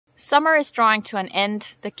Summer is drawing to an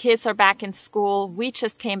end. The kids are back in school. We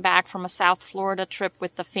just came back from a South Florida trip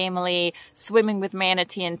with the family, swimming with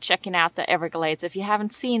manatee and checking out the Everglades. If you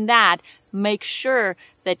haven't seen that, make sure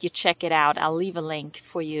that you check it out. I'll leave a link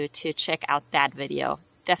for you to check out that video.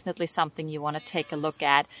 Definitely something you want to take a look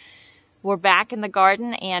at. We're back in the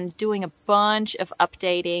garden and doing a bunch of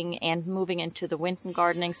updating and moving into the winter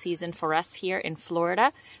gardening season for us here in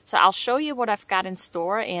Florida. So I'll show you what I've got in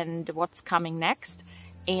store and what's coming next,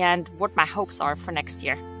 and what my hopes are for next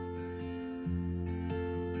year.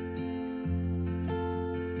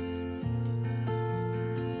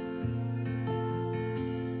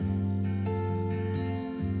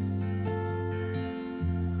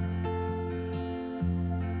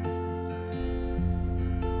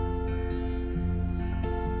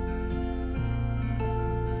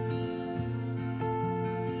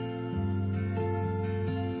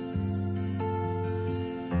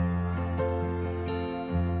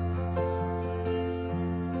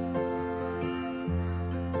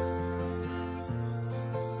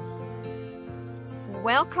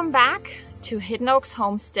 Welcome back to Hidden Oaks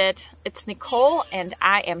Homestead. It's Nicole and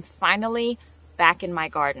I am finally back in my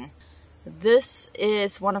garden. This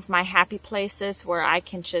is one of my happy places where I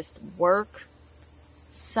can just work,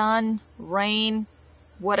 sun, rain,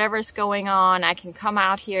 whatever's going on. I can come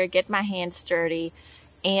out here, get my hands dirty,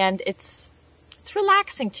 and it's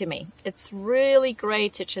relaxing to me. It's really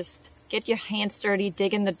great to just get your hands dirty,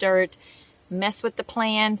 dig in the dirt, mess with the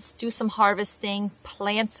plants, do some harvesting,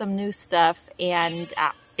 plant some new stuff, and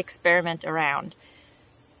experiment around.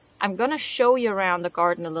 I'm gonna show you around the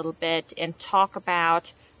garden a little bit and talk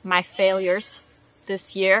about my failures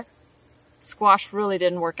this year. Squash really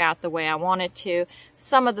didn't work out the way I wanted to.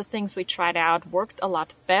 Some of the things we tried out worked a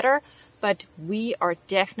lot better, but we are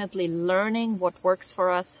definitely learning what works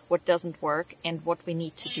for us, what doesn't work, and what we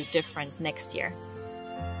need to do different next year.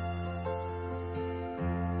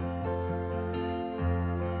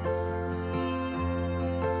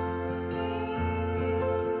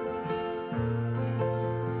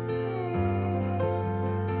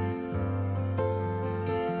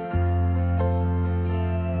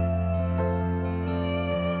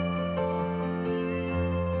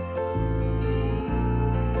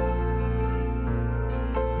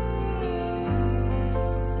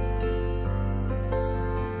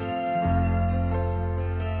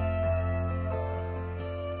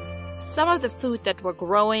 Some of the food that we're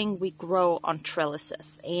growing, we grow on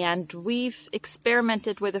trellises, and we've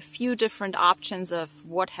experimented with a few different options of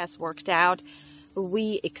what has worked out.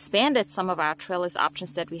 We expanded some of our trellis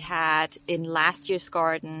options that we had in last year's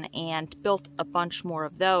garden and built a bunch more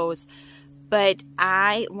of those. But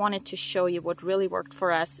I wanted to show you what really worked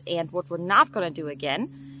for us and what we're not going to do again.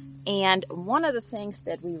 And one of the things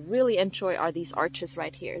that we really enjoy are these arches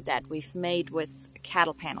right here that we've made with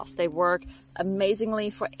cattle panels. They work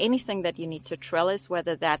amazingly for anything that you need to trellis,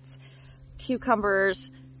 whether that's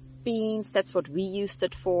cucumbers, beans, that's what we used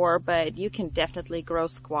it for, but you can definitely grow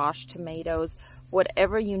squash, tomatoes,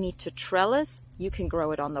 whatever you need to trellis, you can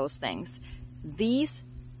grow it on those things. These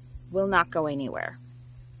will not go anywhere.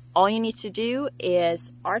 All you need to do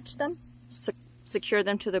is arch them, secure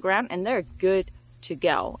them to the ground, and they're good to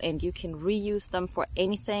go, and you can reuse them for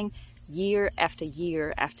anything year after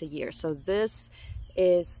year after year. So this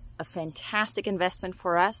is a fantastic investment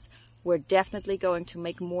for us. We're definitely going to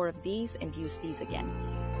make more of these and use these again.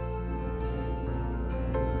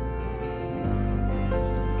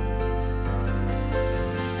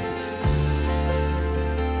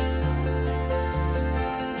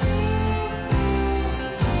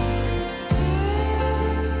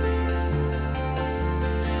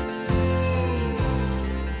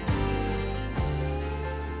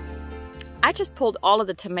 I just pulled all of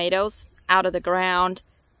the tomatoes out of the ground.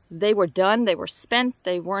 They were done, they were spent,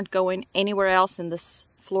 they weren't going anywhere else in this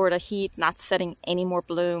Florida heat, not setting any more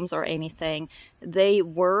blooms or anything. They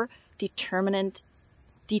were determinate,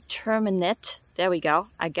 there we go,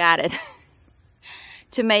 I got it,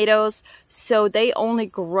 tomatoes, so they only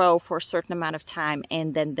grow for a certain amount of time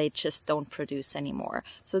and then they just don't produce anymore.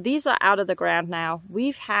 So these are out of the ground now.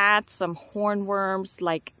 We've had some hornworms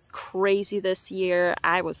like crazy this year.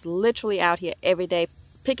 I was literally out here every day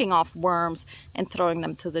picking off worms and throwing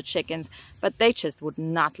them to the chickens, but they just would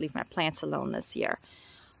not leave my plants alone this year.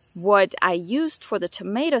 What I used for the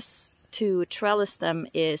tomatoes to trellis them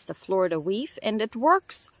is the Florida weave, and it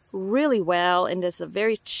works really well and is a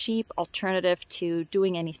very cheap alternative to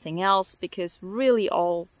doing anything else, because really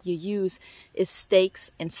all you use is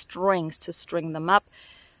stakes and strings to string them up.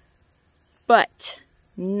 But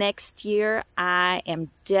next year I am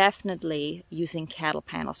definitely using cattle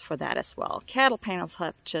panels for that as well. Cattle panels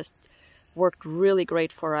have just worked really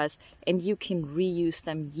great for us, and you can reuse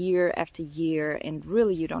them year after year, and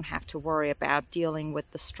really you don't have to worry about dealing with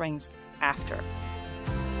the strings after.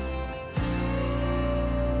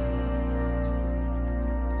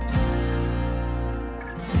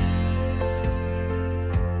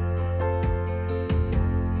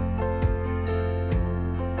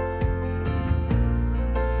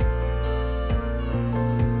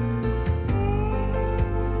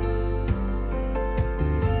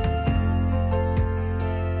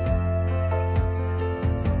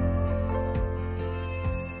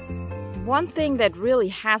 One thing that really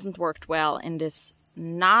hasn't worked well and is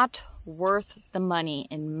not worth the money,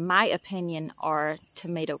 in my opinion, are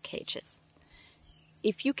tomato cages.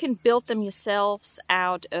 If you can build them yourselves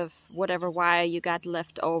out of whatever wire you got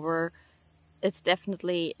left over, it's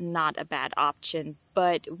definitely not a bad option.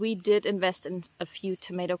 But we did invest in a few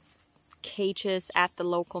tomato cages at the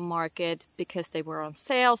local market because they were on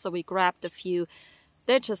sale, so we grabbed a few.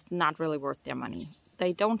 They're just not really worth their money.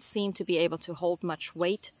 They don't seem to be able to hold much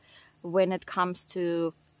weight when it comes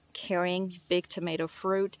to carrying big tomato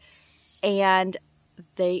fruit, and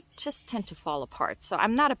they just tend to fall apart. So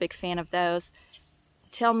I'm not a big fan of those.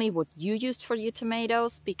 Tell me what you used for your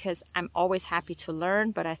tomatoes, because I'm always happy to learn,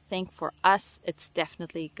 but I think for us it's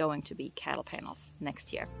definitely going to be cattle panels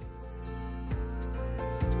next year.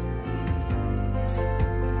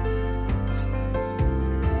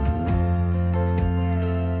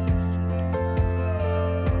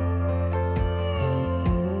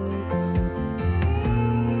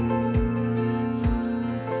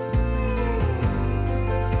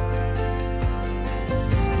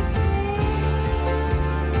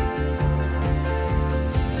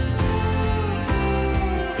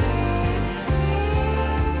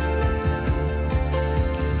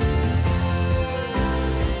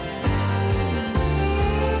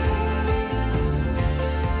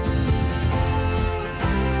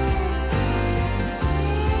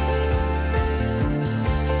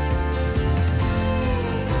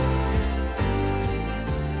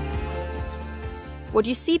 What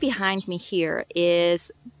you see behind me here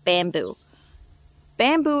is bamboo.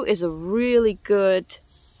 Bamboo is a really good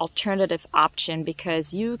alternative option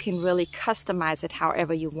because you can really customize it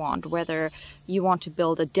however you want, whether you want to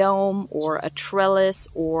build a dome or a trellis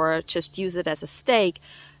or just use it as a stake.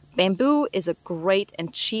 Bamboo is a great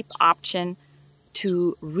and cheap option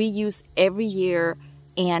to reuse every year,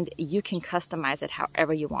 and you can customize it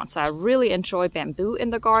however you want. So I really enjoy bamboo in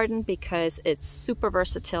the garden because it's super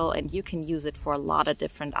versatile and you can use it for a lot of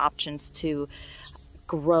different options to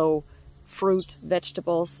grow fruit,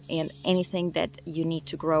 vegetables, and anything that you need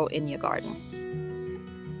to grow in your garden.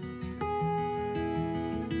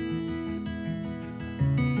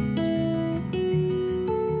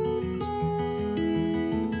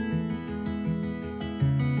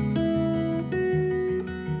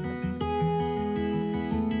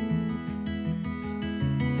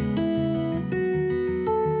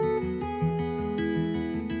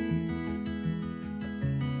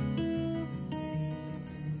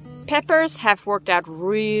 Peppers have worked out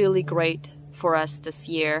really great for us this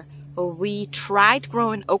year. We tried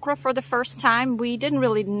growing okra for the first time. We didn't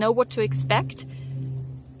really know what to expect.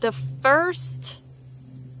 The first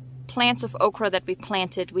plants of okra that we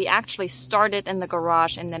planted, we actually started in the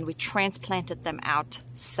garage and then we transplanted them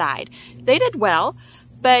outside. They did well,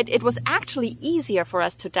 but it was actually easier for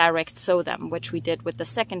us to direct sow them, which we did with the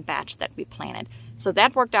second batch that we planted. So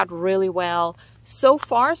that worked out really well. So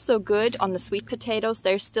far, so good on the sweet potatoes.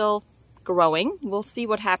 They're still growing. We'll see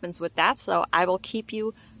what happens with that. So I will keep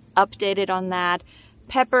you updated on that.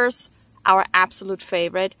 Peppers, our absolute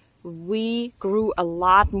favorite. We grew a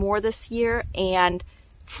lot more this year, and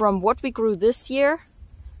from what we grew this year,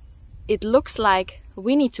 it looks like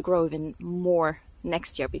we need to grow even more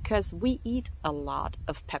next year because we eat a lot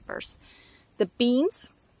of peppers. The beans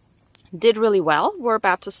did really well. We're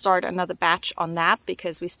about to start another batch on that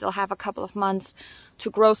because we still have a couple of months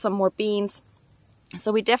to grow some more beans.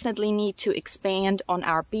 So we definitely need to expand on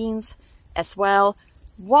our beans as well.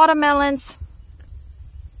 Watermelons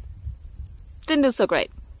didn't do so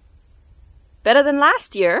great. Better than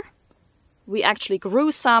last year. We actually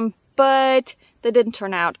grew some, but they didn't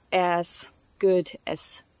turn out as good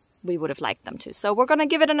as we would have liked them to. So we're going to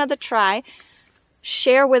give it another try.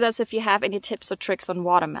 Share with us if you have any tips or tricks on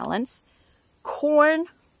watermelons. Corn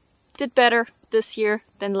did better this year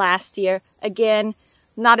than last year. Again,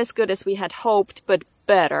 not as good as we had hoped, but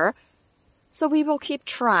better. So we will keep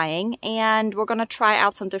trying, and we're going to try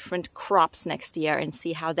out some different crops next year and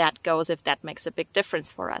see how that goes, if that makes a big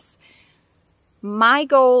difference for us. My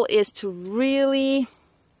goal is to really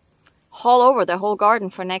haul over the whole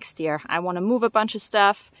garden for next year. I want to move a bunch of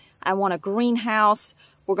stuff. I want a greenhouse.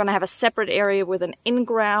 We're going to have a separate area with an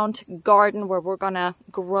in-ground garden where we're going to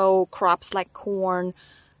grow crops like corn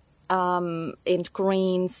and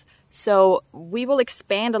greens. So we will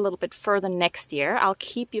expand a little bit further next year. I'll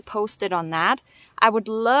keep you posted on that. I would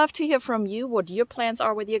love to hear from you what your plans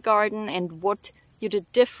are with your garden and what you did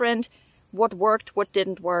different, what worked, what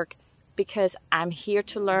didn't work, because I'm here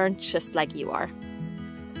to learn just like you are.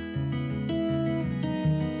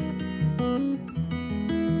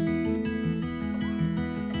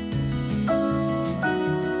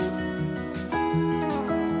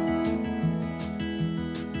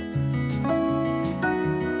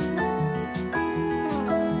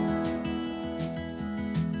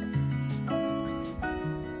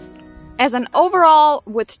 As an overall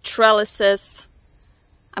with trellises,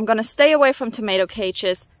 I'm going to stay away from tomato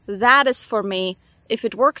cages. That is for me. If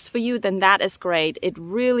it works for you, then that is great. It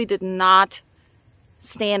really did not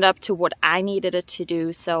stand up to what I needed it to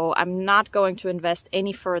do, so I'm not going to invest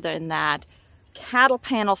any further in that. Cattle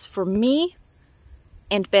panels for me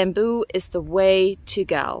and bamboo is the way to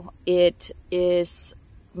go. It is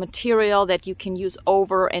material that you can use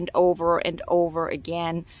over and over and over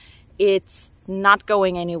again. It's not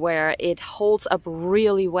going anywhere. It holds up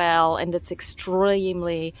really well and it's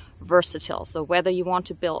extremely versatile. So whether you want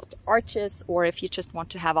to build arches or if you just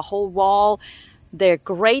want to have a whole wall, they're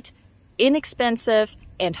great, inexpensive,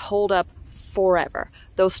 and hold up forever.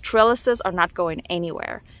 Those trellises are not going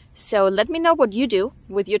anywhere. So let me know what you do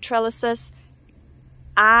with your trellises.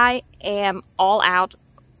 I am all out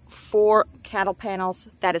for cattle panels.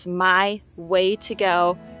 That is my way to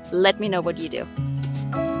go. Let me know what you do.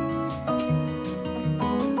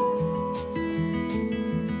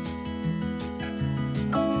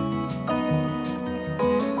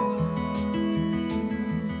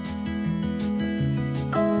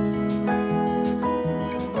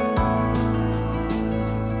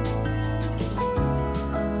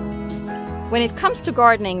 When it comes to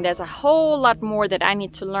gardening, there's a whole lot more that I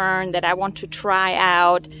need to learn, that I want to try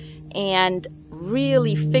out and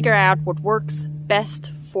really figure out what works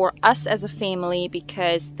best for us as a family,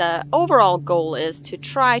 because the overall goal is to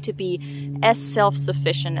try to be as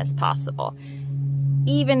self-sufficient as possible.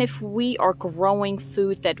 Even if we are growing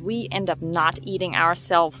food that we end up not eating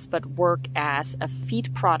ourselves but work as a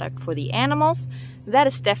feed product for the animals, that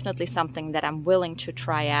is definitely something that I'm willing to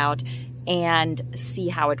try out and see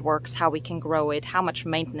how it works, how we can grow it, how much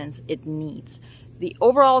maintenance it needs. The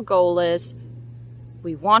overall goal is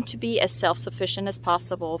we want to be as self-sufficient as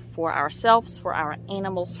possible for ourselves, for our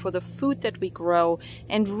animals, for the food that we grow,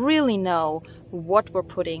 and really know what we're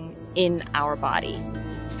putting in our body.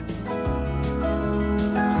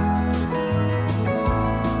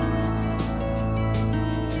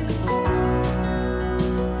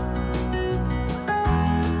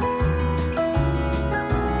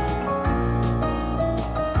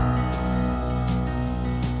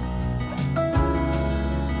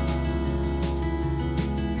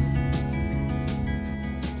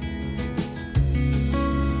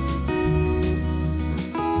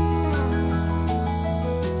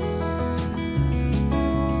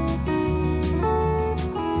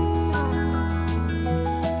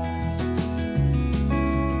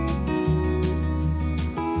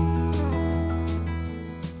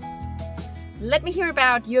 Let me hear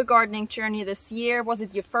about your gardening journey this year. Was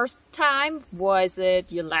it your first time? Was it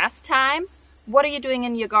your last time? What are you doing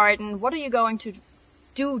in your garden? What are you going to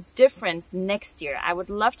do different next year? I would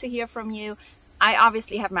love to hear from you. I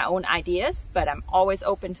obviously have my own ideas, but I'm always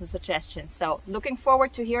open to suggestions. So looking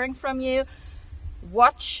forward to hearing from you.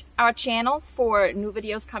 Watch our channel for new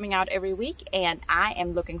videos coming out every week, and I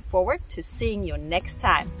am looking forward to seeing you next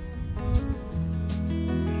time.